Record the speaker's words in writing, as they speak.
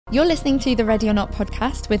You're listening to the Ready or Not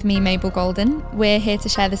podcast with me, Mabel Golden. We're here to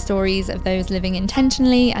share the stories of those living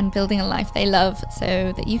intentionally and building a life they love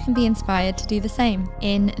so that you can be inspired to do the same.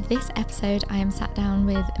 In this episode, I am sat down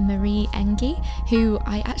with Marie Engi, who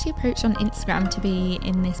I actually approached on Instagram to be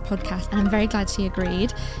in this podcast, and I'm very glad she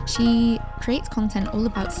agreed. She creates content all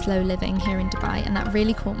about slow living here in Dubai, and that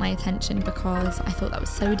really caught my attention because I thought that was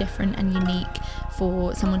so different and unique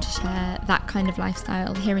for someone to share that kind of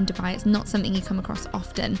lifestyle here in Dubai. It's not something you come across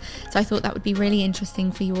often. So I thought that would be really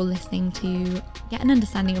interesting for you all listening to get an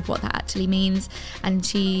understanding of what that actually means. And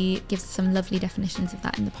she gives some lovely definitions of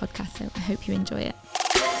that in the podcast. So I hope you enjoy it.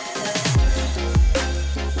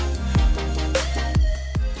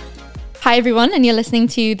 Hi everyone, and you're listening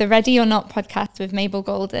to the Ready or Not podcast with Mabel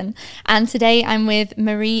Golden. And today I'm with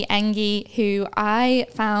Marie Engi, who I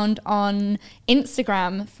found on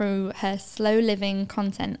Instagram through her slow living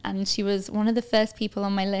content. And she was one of the first people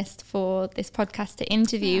on my list for this podcast to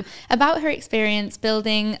interview about her experience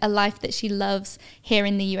building a life that she loves here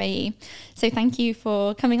in the UAE. So thank you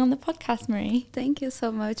for coming on the podcast, Marie. Thank you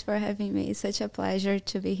so much for having me. It's such a pleasure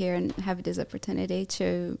to be here and have this opportunity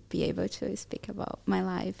to be able to speak about my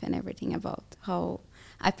life and everything about how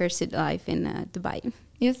I perceive life in Dubai.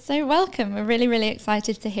 You're so welcome. We're really, really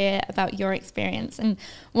excited to hear about your experience. And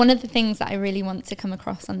one of the things that I really want to come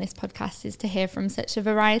across on this podcast is to hear from such a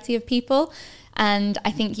variety of people. And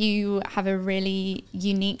I think you have a really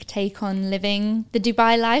unique take on living the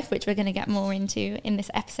Dubai life, which we're going to get more into in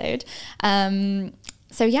this episode.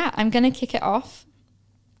 So yeah, I'm going to kick it off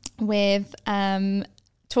with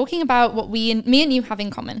talking about what me and you have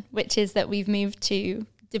in common, which is that we've moved to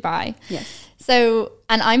Dubai. Yes. So,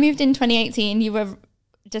 and I moved in 2018. You were,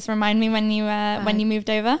 just remind me when you moved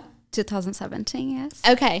over? 2017, yes.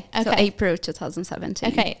 Okay. So April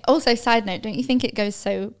 2017. Okay. Also, side note, don't you think it goes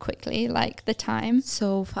so quickly, like the time?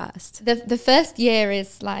 So fast. The first year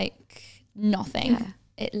is like nothing. Yeah.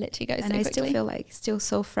 It literally goes so quickly. And I still feel like still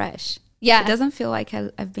so fresh. Yeah. It doesn't feel like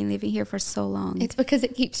I've been living here for so long. It's because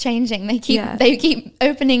it keeps changing. They keep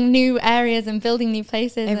opening new areas and building new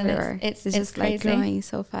places. Everywhere. And it's just crazy. like growing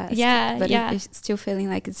so fast. Yeah. But it's still feeling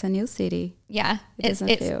like it's a new city. Yeah. It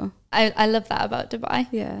doesn't feel. I love that about Dubai.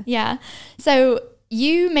 Yeah. Yeah. So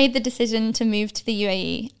you made the decision to move to the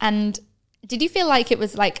UAE, and did you feel like it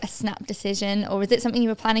was like a snap decision, or was it something you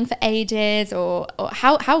were planning for ages, or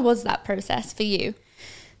how was that process for you?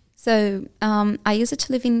 So I used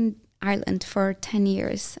to live in Ireland for 10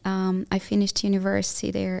 years. I finished university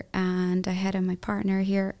there, and I had my partner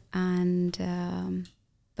here, and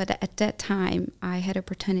but at that time I had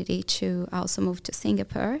opportunity to also move to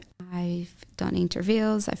Singapore. I've done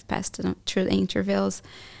interviews, I've passed through the interviews.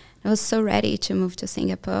 I was so ready to move to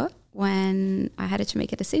Singapore when I had to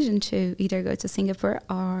make a decision to either go to Singapore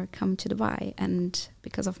or come to Dubai. And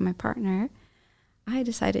because of my partner, I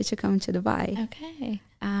decided to come to Dubai. Okay.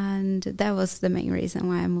 And that was the main reason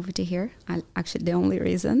why I moved to here. Actually, the only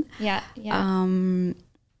reason. Yeah.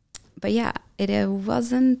 But yeah, it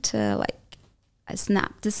wasn't like a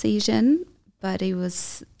snap decision, but it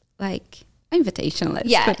was like an invitation.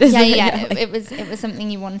 Yeah. It was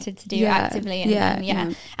something you wanted to do actively.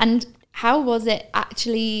 And And how was it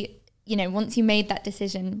actually? Once you made that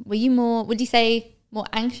decision, were you more? Would you say more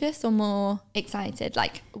anxious or more excited?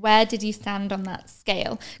 Like, where did you stand on that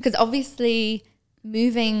scale? Because obviously,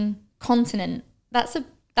 moving continent, that's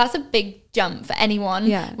a big jump for anyone.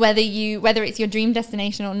 Yeah. Whether it's your dream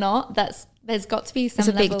destination or not, there's got to be some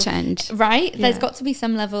level, big change, right? Yeah. There's got to be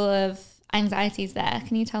some level of anxieties there.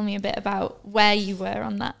 Can you tell me a bit about where you were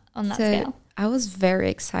on that scale? I was very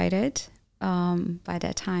excited by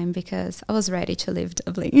that time because I was ready to leave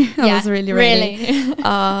Dublin. I was really ready.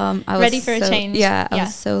 I was ready for a change. Yeah, I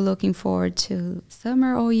was so looking forward to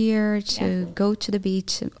summer all year, to go to the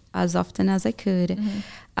beach as often as I could. Mm-hmm.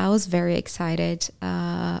 I was very excited.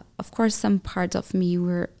 Of course, some part of me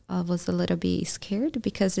was a little bit scared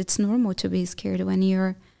because it's normal to be scared when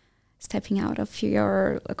you're stepping out of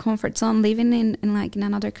your comfort zone, living in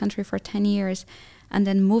another country for 10 years. And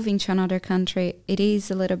then moving to another country, it is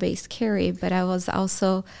a little bit scary, but it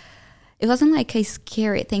wasn't like a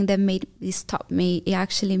scary thing that made me stop me. It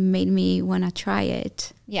actually made me want to try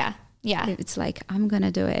it. Yeah, yeah. It's like, I'm going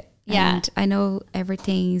to do it. Yeah. And I know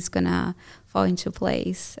everything is going to fall into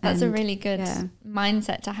place. That's a really good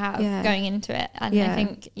mindset to have going into it. And I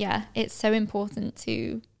think, it's so important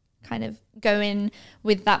to kind of go in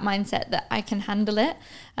with that mindset that I can handle it.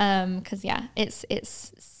 Because,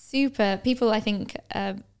 it's super, people I think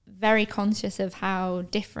are very conscious of how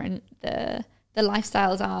different the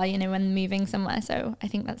lifestyles are, when moving somewhere. So I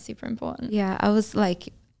think that's super important. Yeah, I was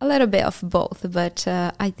like, a little bit of both, but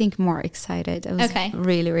I think more excited. I was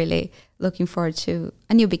really, really looking forward to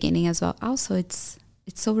a new beginning as well. Also, it's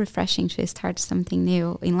so refreshing to start something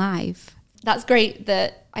new in life. That's great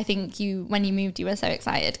that I think when you moved, you were so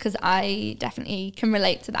excited, because I definitely can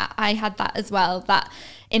relate to that. I had that as well. That,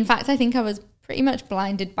 in fact, I think I was pretty much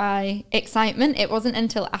blinded by excitement. It wasn't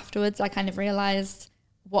until afterwards I kind of realized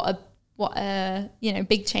what a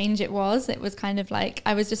big change it was. It was kind of like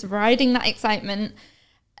I was just riding that excitement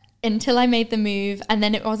until I made the move, and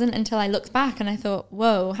then it wasn't until I looked back and I thought,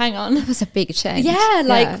 whoa, hang on, it was a big change.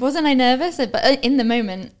 Wasn't I nervous? But in the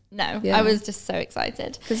moment, no, I was just so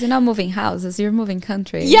excited, because you're not moving houses, you're moving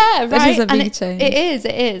country. Right. Which is a big change. It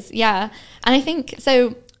is, yeah. And I think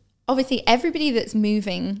so. Obviously, everybody that's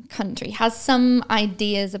moving country has some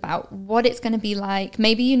ideas about what it's going to be like.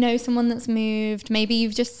 Maybe you know someone that's moved. Maybe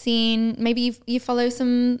you've just seen. Maybe you follow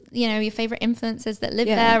some, your favorite influencers that live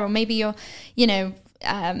there, or maybe you're,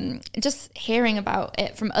 just hearing about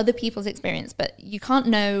it from other people's experience. But you can't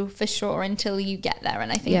know for sure until you get there. And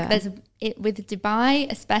I think with Dubai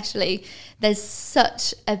especially, there's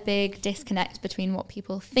such a big disconnect between what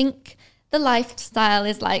people think the lifestyle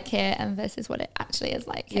is like here and versus what it actually is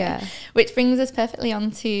like here. Which brings us perfectly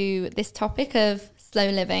onto this topic of slow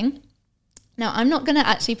living. Now, I'm not going to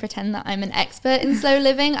actually pretend that I'm an expert in slow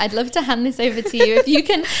living. I'd love to hand this over to you.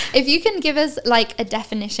 If you can give us like a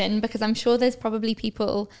definition, because I'm sure there's probably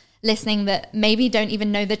people listening that maybe don't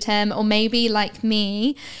even know the term, or maybe like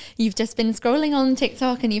me, you've just been scrolling on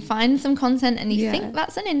TikTok and you find some content and you think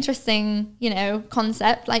that's an interesting,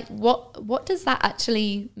 concept. Like what does that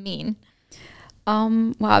actually mean?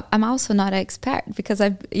 Well, I'm also not an expert, because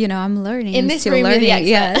I'm learning. In this room, learning. You're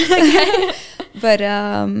the expert. But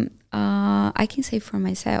I can say for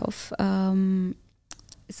myself,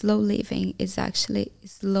 slow living is actually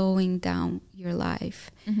slowing down your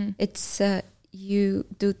life. Mm-hmm. It's you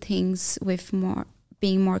do things with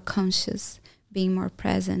being more conscious, being more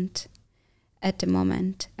present at the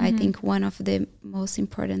moment. Mm-hmm. I think one of the most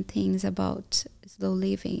important things about slow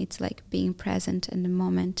living, it's like being present in the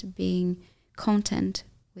moment, being content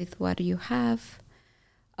with what you have,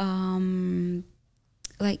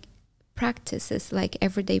 like practices, like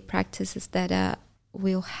everyday practices that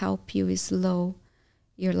will help you slow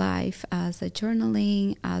your life, as a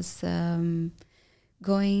journaling, as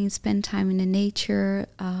spend time in the nature,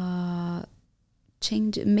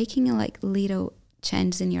 making like little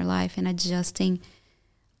changes in your life and adjusting.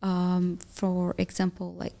 For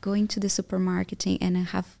example, like going to the supermarket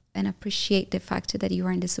and appreciate the fact that you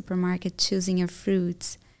are in the supermarket choosing your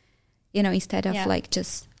fruits, instead of like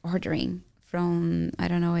just ordering from, I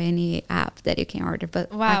don't know, any app that you can order. But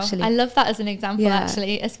actually, I love that as an example,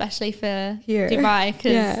 actually, especially for here. Dubai,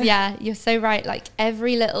 because you're so right. Like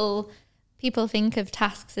every little, people think of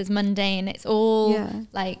tasks as mundane. It's all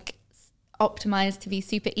like optimized to be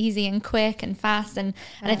super easy and quick and fast. And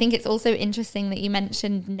I think it's also interesting that you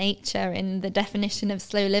mentioned nature in the definition of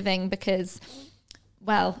slow living, because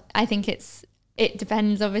I think it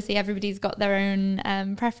depends. Obviously, everybody's got their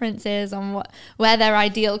own preferences on where their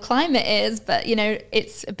ideal climate is. But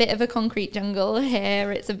it's a bit of a concrete jungle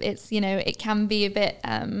here. It's it can be a bit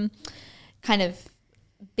kind of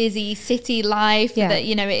busy city life that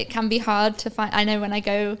it can be hard to find. I know when I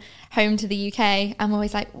go home to the UK, I'm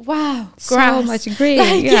always like, wow, grass, so much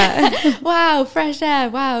green, wow, fresh air,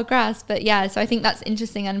 wow, grass. But so I think that's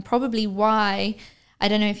interesting, and probably why, I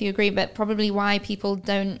don't know if you agree, but probably why people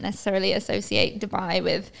don't necessarily associate Dubai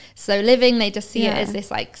with slow living. They just see it as this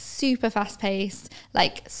like super fast paced,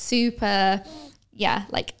 like super,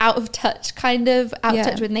 like out of touch, kind of out of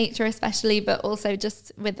touch with nature especially, but also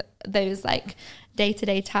just with those like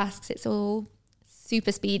day-to-day tasks. It's all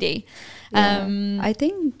super speedy. I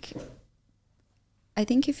think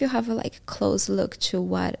if you have a like close look to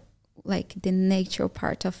what like the nature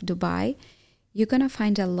part of Dubai, you're gonna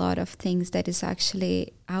find a lot of things that is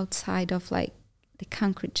actually outside of like the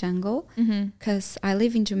concrete jungle. Because I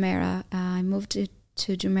live in Jumeirah. I moved to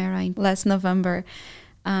Jumeirah in last November,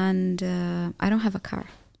 and I don't have a car.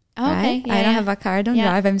 Oh, okay. I don't have a car. I don't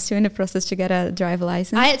drive. I'm still in the process to get a drive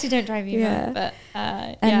license. I actually don't drive either. But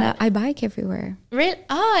I bike everywhere. Really?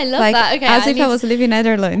 Oh, I love that. Okay. As if I was living in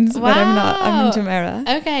Netherlands, but I'm not. I'm in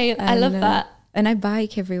Jumeirah. Okay, I love that. And I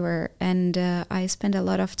bike everywhere, and I spend a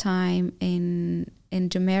lot of time in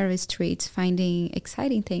Jumeirah streets finding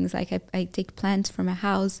exciting things. Like I take plants from a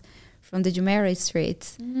house from the Jumeirah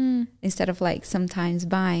streets instead of like sometimes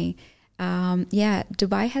buying.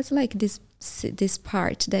 Dubai has like this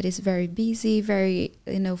part that is very busy, very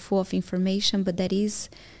full of information, but that is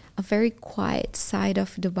a very quiet side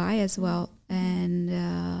of Dubai as well,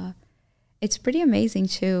 and it's pretty amazing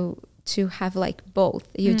to to have like both.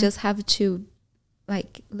 You just have to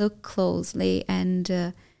like look closely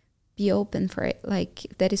and be open for it. Like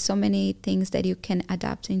there is so many things that you can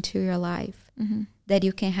adapt into your life, that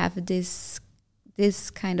you can have this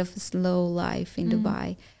kind of slow life in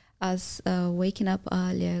Dubai, as waking up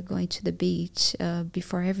earlier, going to the beach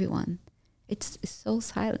before everyone. It's so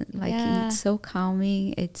silent, like it's so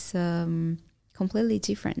calming. It's completely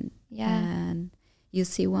different. And you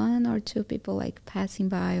see one or two people like passing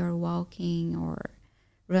by or walking or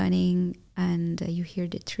running, and you hear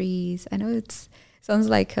the trees. I know it sounds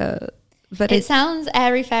like but it sounds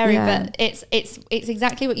airy fairy, but it's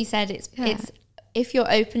exactly what you said. It's if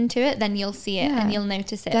you're open to it, then you'll see it and you'll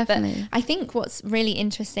notice it. Definitely. But I think what's really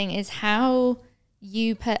interesting is how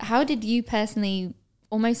did you personally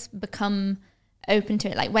almost become open to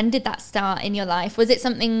it? Like, when did that start in your life? Was it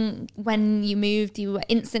something when you moved you were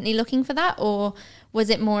instantly looking for that, or was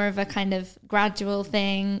it more of a kind of gradual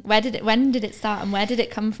thing? When did it start, and where did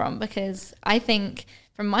it come from? Because I think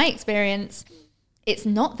from my experience, it's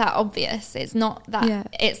not that obvious. It's not that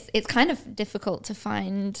it's kind of difficult to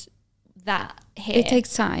find that here. It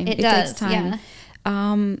takes time. It does, takes time.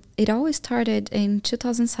 It always started in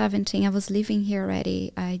 2017. I was living here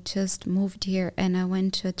already. I just moved here, and I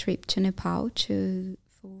went to a trip to Nepal to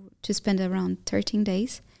spend around 13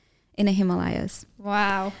 days in the Himalayas.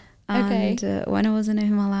 Wow. And when I was in the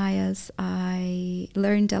Himalayas, I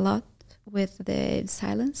learned a lot with the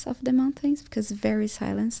silence of the mountains, because it's very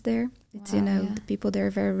silent there. It's, the people there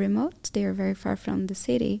are very remote. They are very far from the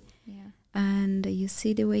city. And you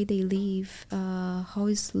see the way they live, how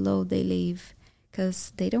slow they live,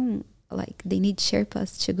 because they don't, like, they need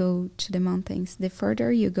Sherpas to go to the mountains. The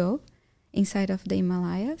further you go inside of the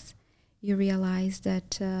Himalayas, you realize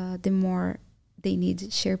that the more they need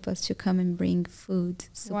Sherpas to come and bring food,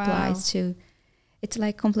 supplies to. It's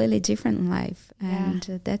like completely different life.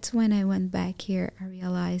 And that's when I went back here. I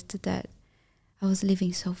realized that I was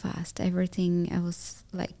living so fast. Everything, I was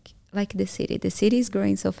like the city. The city is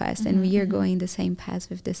growing so fast, and we are going the same path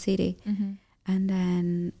with the city. And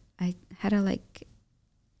then I had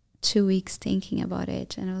 2 weeks thinking about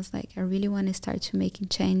it, and I was like, I really want to start to making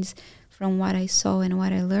change from what I saw and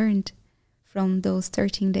what I learned from those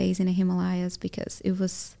 13 days in the Himalayas, because it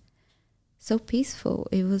was so peaceful.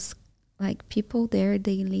 It was like people there,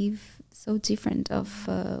 they live so different of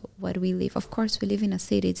what we live. Of course, we live in a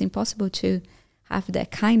city. It's impossible to have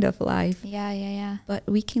that kind of life. But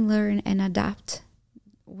we can learn and adapt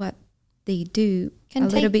what they do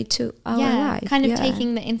little bit to our life. Kind of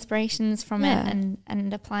taking the inspirations from it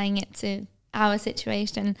and applying it to our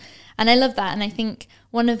situation. And I love that. And I think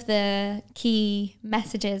one of the key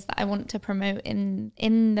messages that I want to promote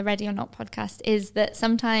in the Ready or Not podcast is that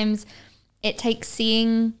sometimes it takes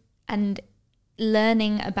seeing and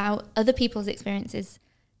learning about other people's experiences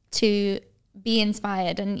to be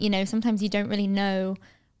inspired. And sometimes you don't really know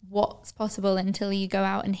what's possible until you go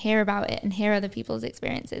out and hear about it and hear other people's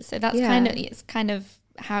experiences. So that's kind of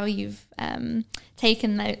how you've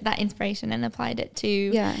taken that inspiration and applied it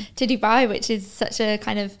to Dubai, which is such a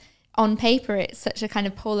kind of, on paper, it's such a kind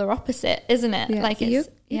of polar opposite, isn't it? Like you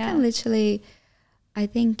can literally, I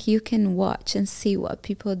think you can watch and see what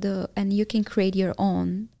people do, and you can create your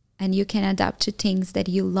own, and you can adapt to things that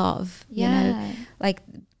you love. You know, like,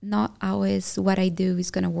 not always what I do is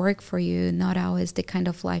going to work for you. Not always the kind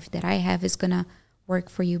of life that I have is going to work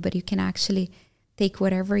for you. But you can actually take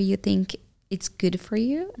whatever you think it's good for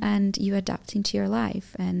you, and you adapt into your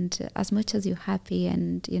life. And as much as you're happy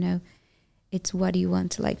and, it's what you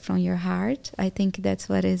want, like, from your heart, I think that's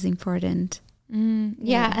what is important.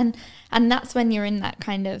 And that's when you're in that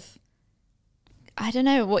kind of, I don't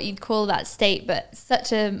know what you'd call that state, but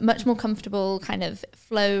such a much more comfortable kind of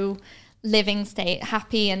flow living state,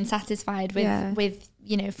 happy and satisfied with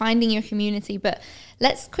finding your community. But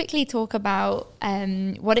let's quickly talk about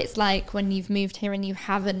what it's like when you've moved here and you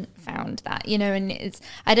haven't found that, and it's,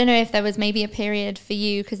 I don't know if there was maybe a period for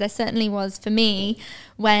you, because there certainly was for me,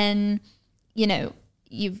 when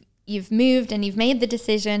you've moved and you've made the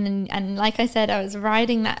decision, and like I said, I was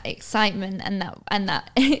riding that excitement and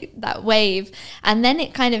that that wave, and then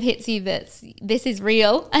it kind of hits you that this is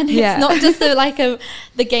real, and it's not just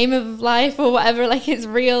the game of life or whatever, like, it's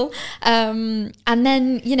real, and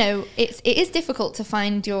then it is difficult to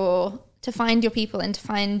find your people and to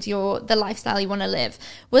find the lifestyle you want to live.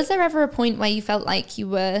 Was there ever a point where you felt like you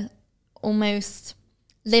were almost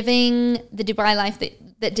living the Dubai life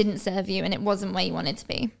that didn't serve you, and it wasn't where you wanted to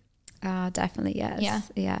be? Definitely,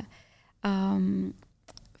 yes. Yeah.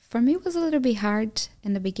 For me, it was a little bit hard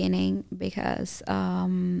in the beginning, because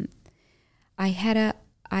I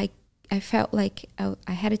felt like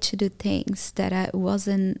I had to do things that I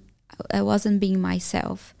wasn't I wasn't being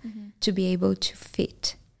myself to be able to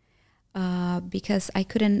fit, because I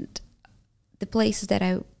couldn't, the places that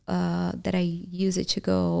I used to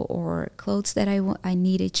go, or clothes that I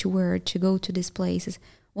needed to wear to go to these places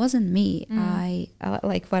wasn't me. I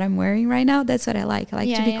like what I'm wearing right now. That's what I like. I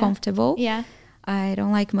like to be comfortable. Yeah. I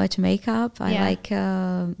don't like much makeup. I like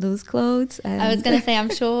loose clothes. I was going to say, I'm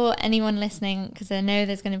sure anyone listening, because I know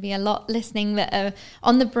there's going to be a lot listening that are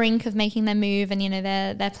on the brink of making their move, and, you know,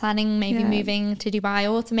 they're planning maybe moving to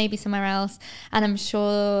Dubai or to maybe somewhere else. And I'm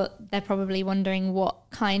sure they're probably wondering what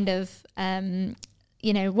kind of,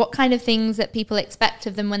 you know, what kind of things that people expect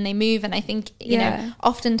of them when they move. And I think, you know,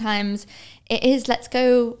 oftentimes it is, let's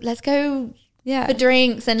go for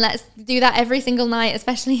drinks, and let's do that every single night,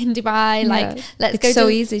 especially in Dubai. Like, let's it's go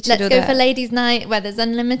easy to let's do go that. for ladies' night where there's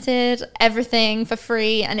unlimited everything for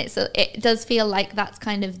free, and it does feel like that's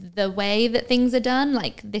kind of the way that things are done.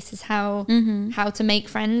 Like, this is how to make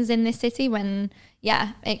friends in this city, when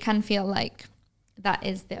it can feel like that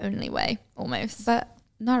is the only way almost. But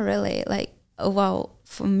not really. Like, well,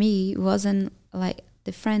 for me, it wasn't like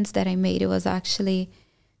the friends that I made. It was actually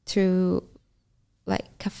through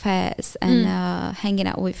like cafes and hanging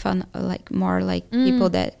out with more people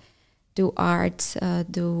that do art,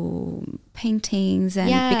 do paintings,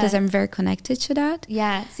 and because I'm very connected to that.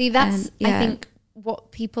 Yeah, see, that's I think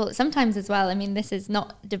what people sometimes as well, I mean, this is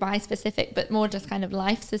not Dubai specific, but more just kind of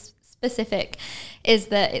life specific, is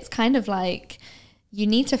that it's kind of like you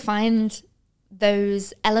need to find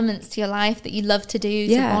those elements to your life that you love to do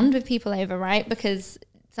to bond with people over, right? Because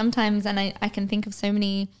sometimes, and I can think of so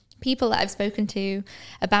many people that I've spoken to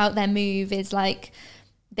about their move, is like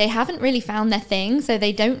they haven't really found their thing, so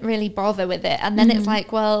they don't really bother with it. And then it's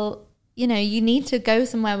like, well, you know, you need to go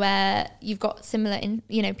somewhere where you've got similar,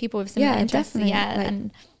 people with similar interests. Definitely. Like,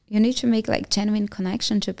 and you need to make like genuine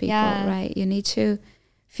connection to people, right? You need to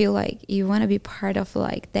feel like you want to be part of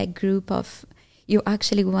like that group of, you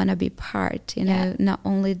actually want to be part, you know, not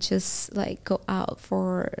only just like go out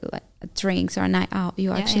for like drinks or a night out.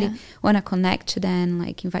 You actually want to connect to them,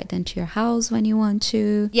 like invite them to your house when you want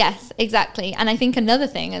to. Yes, exactly. And I think another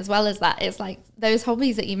thing as well as that is like those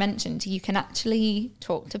hobbies that you mentioned, you can actually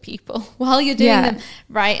talk to people while you're doing them,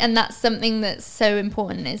 right? And that's something that's so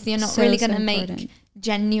important, is you're not really going to make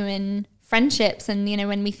genuine friendships. And, you know,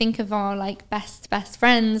 when we think of our like best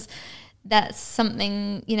friends, that's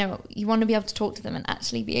something, you know, you want to be able to talk to them and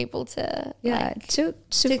actually be able to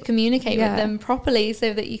to communicate with them properly,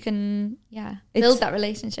 so that you can build that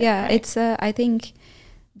relationship. Right? It's I think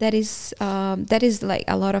that is like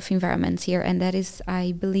a lot of environments here, and that is,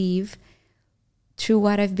 I believe, through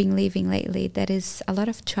what I've been living lately, that is a lot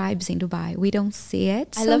of tribes in Dubai. We don't see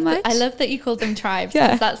it so much. I love that you called them tribes.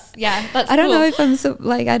 That's I don't know if I'm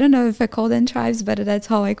I don't know if I call them tribes, but that's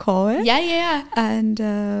how I call it. Yeah.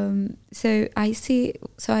 And so I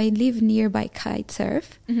live nearby kite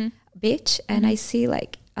surf beach, and I see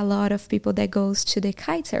like a lot of people that goes to the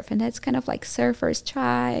kite surf, and that's kind of like surfers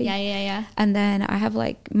tribe. Yeah. And then I have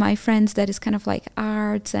like my friends that is kind of like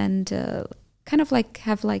arts and kind of like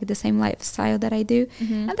have like the same lifestyle that I do,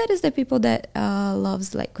 and that is the people that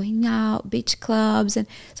loves like going out, beach clubs, and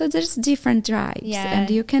so there's different tribes, and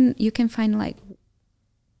you can find like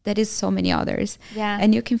that is so many others,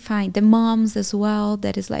 and you can find the moms as well.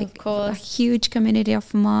 That is like a huge community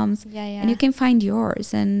of moms, and you can find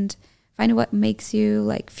yours and find what makes you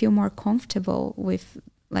like feel more comfortable with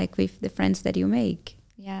the friends that you make.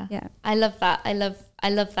 Yeah. I love that. I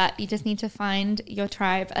love that. You just need to find your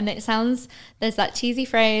tribe. And it sounds, there's that cheesy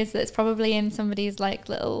phrase that's probably in somebody's like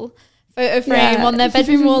little photo frame on their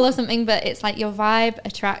bedroom wall or something, but it's like your vibe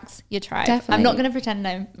attracts your tribe. Definitely. I'm not going to pretend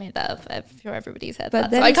I made that up. I'm sure everybody's heard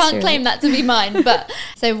that. So I can't claim that to be mine. But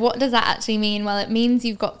so what does that actually mean? Well, it means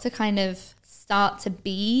you've got to kind of start to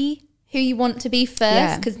be who you want to be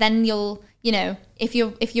first, because then you'll, you know, if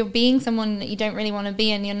you're being someone that you don't really want to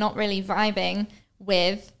be and you're not really vibing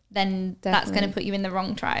with, then that's going to put you in the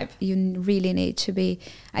wrong tribe. You really need to be.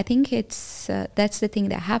 I think it's that's the thing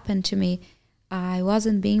that happened to me. I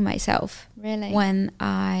wasn't being myself. Really? When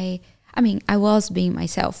I was being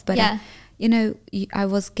myself, but I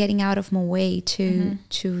was getting out of my way to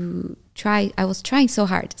try. I was trying so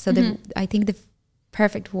hard. So I think the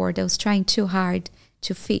perfect word, I was trying too hard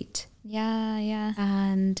to fit. Yeah.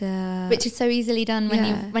 And which is so easily done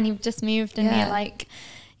when you've just moved and you're like,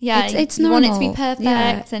 it's you normal. want it to be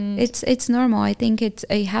perfect, and it's normal. I think it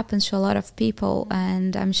happens to a lot of people,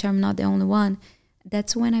 and I'm sure I'm not the only one.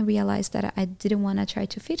 That's when I realized that I didn't want to try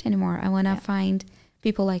to fit anymore. I want to find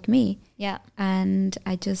people like me. Yeah. And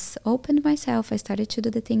I just opened myself. I started to do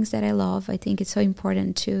the things that I love. I think it's so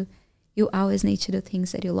important to you always need to do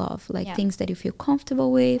things that you love, like things that you feel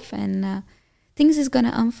comfortable with, and things is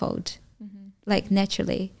gonna unfold like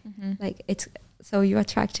naturally. Like it's so you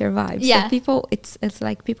attract your vibes. So people, it's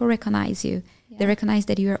like people recognize you. They recognize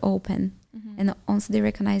that you are open, and once they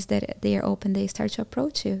recognize that they are open, they start to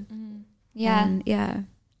approach you. And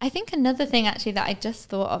I think another thing actually that I just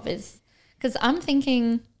thought of is, because I'm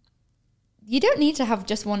thinking you don't need to have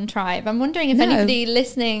just one tribe. I'm wondering if anybody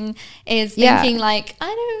listening is thinking like,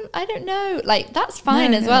 I don't know, like that's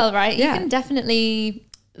fine as well, right? You can definitely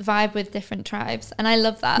vibe with different tribes, and I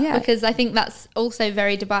love that because I think that's also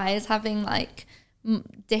very Dubai, is having like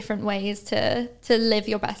different ways to live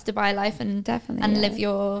your best Dubai life and live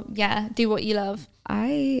your do what you love.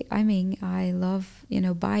 I mean, I love,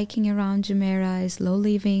 biking around Jumeirah, slow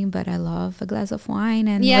living, but I love a glass of wine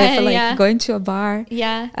and going to a bar.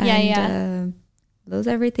 Lose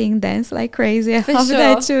everything, dance like crazy. I love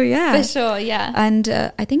that too. Yeah, for sure. Yeah, and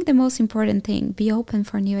I think the most important thing: be open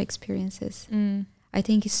for new experiences. I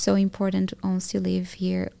think it's so important once you live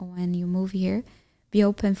here, when you move here, be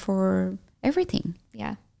open for everything.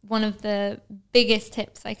 Yeah. One of the biggest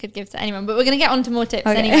tips I could give to anyone, but we're going to get on to more tips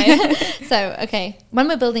anyway. So, when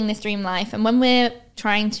we're building this dream life and when we're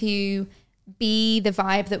trying to be the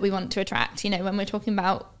vibe that we want to attract, when we're talking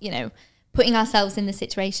about, putting ourselves in the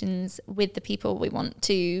situations with the people we want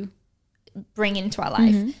to bring into our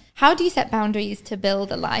life, how do you set boundaries to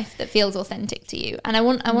build a life that feels authentic to you? And I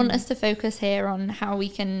want us to focus here on how we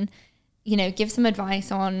can, give some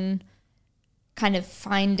advice on kind of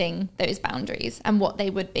finding those boundaries and what they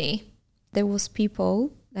would be. There was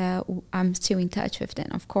people that I'm still in touch with them,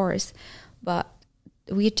 of course, but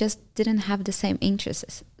we just didn't have the same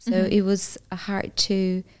interests. So it was hard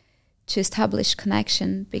to establish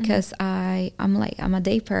connection because I'm a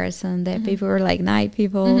day person. That people were like night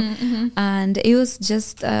people, and it was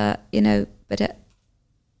just but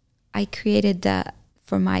I created that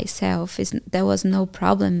for myself. There was no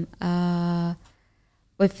problem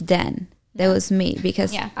with them. That was me,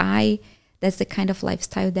 because that's the kind of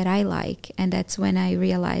lifestyle that I like, and that's when I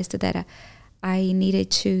realized that I needed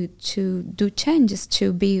to do changes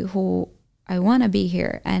to be who I want to be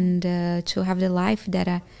here, and to have the life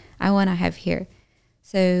that I want to have here.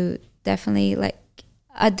 So definitely like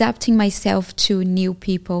adapting myself to new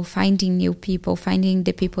people, finding the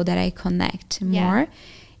people that I connect more.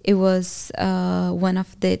 It was one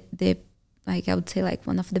of the like I would say like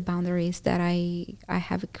one of the boundaries that I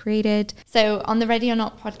have created. So on the Ready or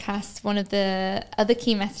Not podcast, one of the other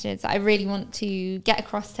key messages that I really want to get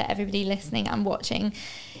across to everybody listening and watching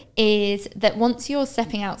is that once you're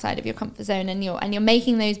stepping outside of your comfort zone and you're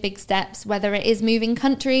making those big steps, whether it is moving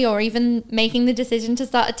country or even making the decision to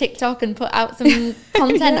start a TikTok and put out some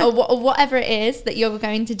content or whatever it is that you're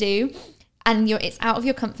going to do, and it's out of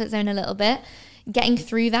your comfort zone a little bit, getting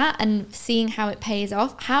through that and seeing how it pays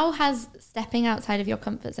off. How has stepping outside of your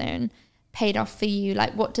comfort zone paid off for you?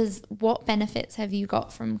 Like what benefits have you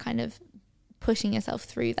got from kind of pushing yourself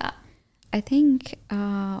through that? I think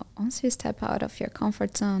once you step out of your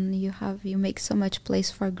comfort zone, you make so much place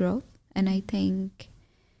for growth, and I think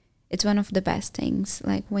it's one of the best things.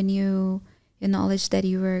 Like when you acknowledge that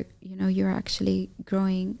you're actually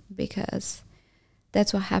growing, because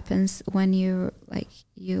that's what happens when you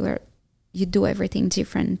do everything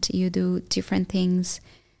different. You do different things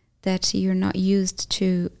that you're not used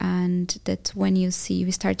to, and that when you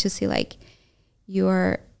start to see like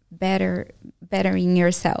you're bettering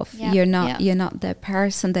yourself. You're not the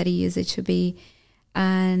person that you used to be.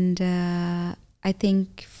 And I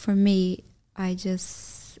think for me, I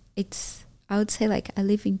would say like I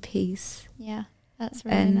live in peace. Yeah, that's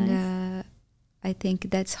really nice. And I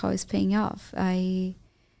think that's how it's paying off. I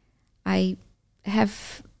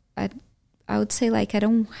would say like I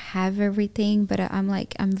don't have everything, but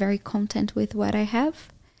I'm very content with what I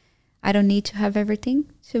have. I don't need to have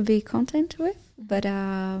everything to be content with, but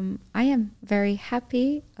I am very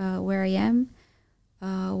happy where I am,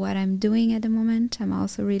 what I'm doing at the moment. I'm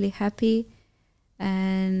also really happy,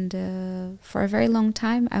 and for a very long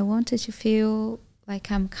time I wanted to feel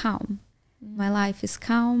like I'm calm. My life is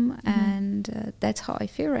calm, and that's how I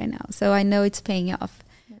feel right now. So I know it's paying off.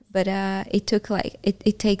 But it's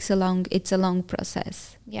a long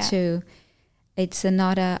process. It's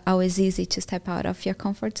not always easy to step out of your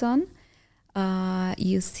comfort zone.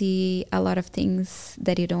 You see a lot of things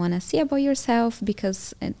that you don't want to see about yourself,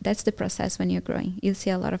 because that's the process when you're growing. You see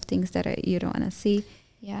a lot of things that you don't want to see.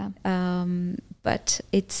 But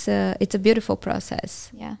it's a beautiful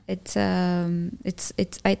process. It's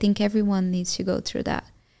I think everyone needs to go through that.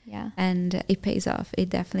 And it pays off. It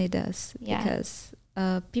definitely does. Because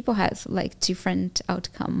people have like different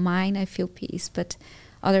outcome. Mine, I feel peace, but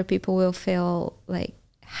other people will feel like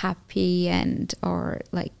happy and or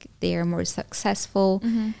like they are more successful.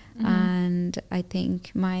 And I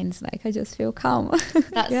think mine's like I just feel calm.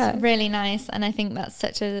 That's really nice, and I think that's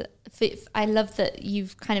such a I love that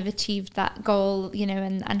you've kind of achieved that goal, you know,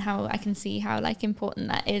 and how I can see how like important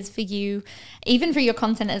that is for you, even for your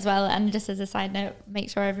content as well. And just as a side note, make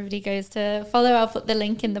sure everybody goes to follow. I'll put the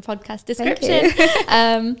link in the podcast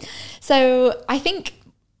description. So I think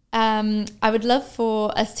I would love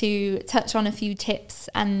for us to touch on a few tips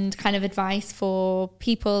and kind of advice for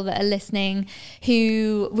people that are listening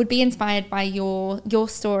who would be inspired by your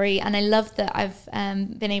story. And I love that I've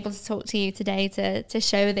been able to talk to you today to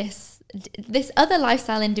show this other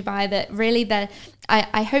lifestyle in Dubai that really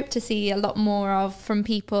I hope to see a lot more of from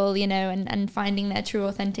people, you know, and finding their true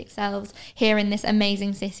authentic selves here in this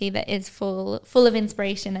amazing city that is full of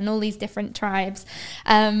inspiration and all these different tribes.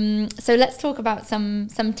 So let's talk about some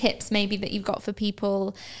tips maybe that you've got for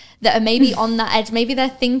people that are maybe on that edge. Maybe they're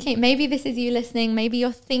thinking, maybe this is you listening, maybe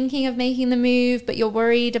you're thinking of making the move, but you're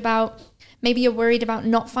worried about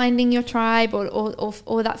not finding your tribe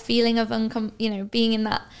or that feeling of being in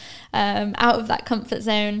that out of that comfort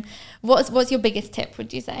zone. What's your biggest tip,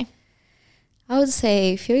 would you say? I would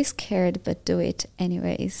say feel scared but do it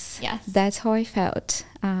anyways. Yes. That's how I felt.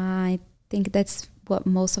 I think that's what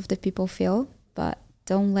most of the people feel, but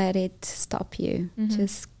don't let it stop you.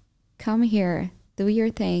 Just come here, do your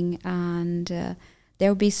thing, and there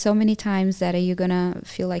will be so many times that you're gonna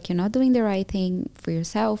feel like you're not doing the right thing for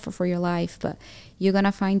yourself or for your life, but you're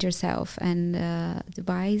gonna find yourself. And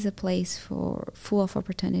Dubai is a place full of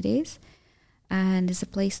opportunities, and it's a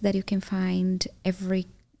place that you can find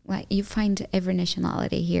you find every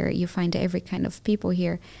nationality here, you find every kind of people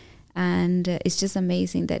here, and it's just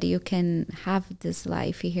amazing that you can have this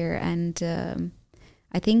life here. And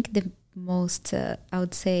I think the most I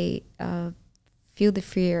would say feel the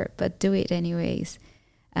fear, but do it anyways,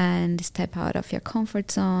 and step out of your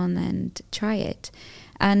comfort zone and try it.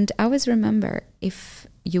 And always remember, if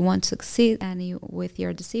you want to succeed with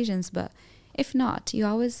your decisions, but if not, you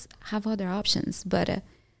always have other options. But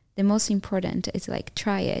the most important is like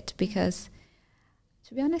try it, because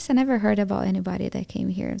to be honest, I never heard about anybody that came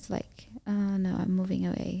here. It's like, oh no, I'm moving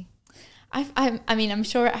away. I mean, I'm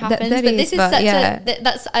sure it happens, I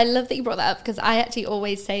love that you brought that up, because I actually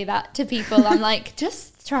always say that to people. I'm like,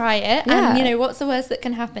 just try it. And you know, what's the worst that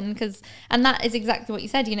can happen? And that is exactly what you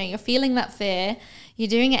said. You know, you're feeling that fear, you're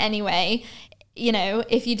doing it anyway. You know,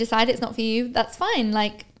 if you decide it's not for you, that's fine.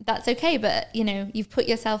 Like, that's okay. But you know, you've put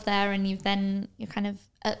yourself there, and you're kind of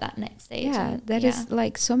at that next stage. Is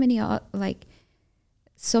like so many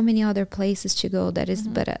other places to go. That is,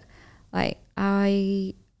 but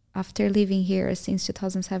after living here since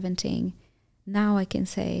 2017, now I can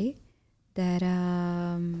say that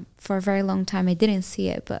for a very long time I didn't see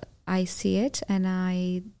it, but I see it, and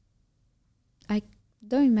I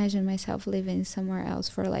don't imagine myself living somewhere else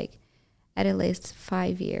for like at least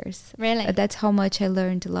 5 years. Really? That's how much I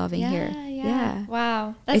learned loving here. Yeah.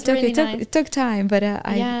 Wow. That's really nice. It took time, but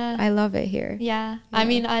I love it here. Yeah. I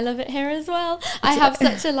mean, I love it here as well. I have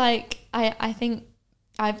such a I think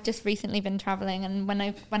I've just recently been traveling, and when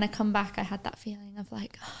I come back, I had that feeling of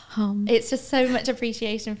like, it's just so much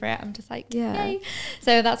appreciation for it. I'm just like, yay.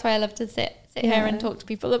 So that's why I love to sit here and talk to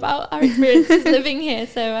people about our experiences living here.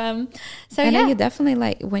 So you definitely,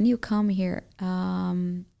 like, when you come here,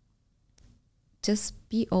 just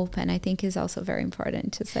be open. I think is also very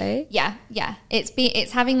important to say. Yeah.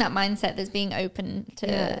 It's having that mindset that's being open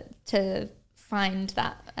to find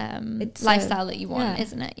that lifestyle that you want,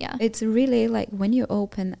 isn't it? Yeah. It's really like when you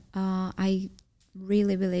open, I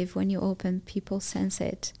really believe when you open, people sense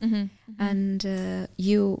it. And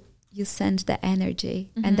you send the energy,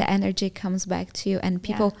 and the energy comes back to you. And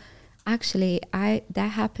people, actually,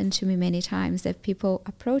 that happened to me many times, that people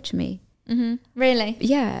approach me. Really?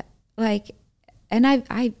 Yeah. Like, and I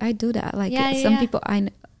do that. Like people,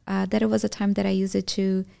 there was a time that I used it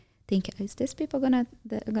to think, is this people gonna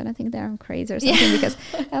think that I'm crazy or something? Because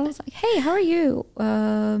I was like, hey, how are you?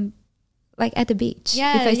 Like at the beach,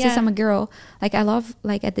 if I see some girl, like I love,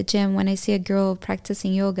 like at the gym, when I see a girl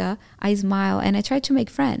practicing yoga, I smile and I try to make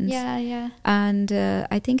friends. And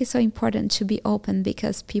I think it's so important to be open,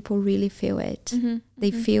 because people really feel it. They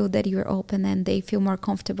feel that you're open, and they feel more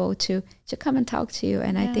comfortable to come and talk to you.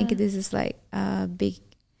 And I think this is like a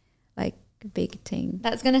big thing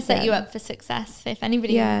that's going to set you up for success. If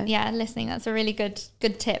anybody listening, that's a really good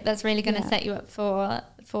tip. That's really going to set you up for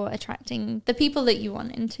attracting the people that you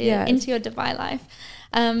want into your Dubai life.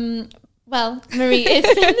 Well, Marie,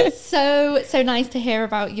 it's been so nice to hear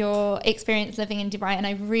about your experience living in Dubai, and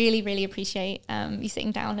I really, really appreciate you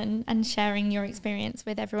sitting down and sharing your experience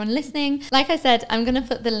with everyone listening. Like I said, I'm going to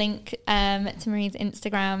put the link to Marie's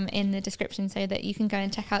Instagram in the description so that you can go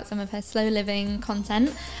and check out some of her slow living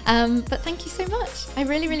content. But thank you so much. I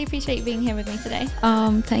really, really appreciate you being here with me today.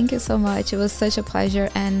 Thank you so much. It was such a pleasure,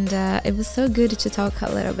 and it was so good to talk a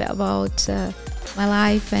little bit about my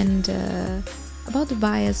life and about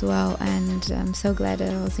Dubai as well, and I'm so glad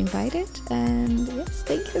that I was invited, and yes,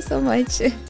 thank you so much.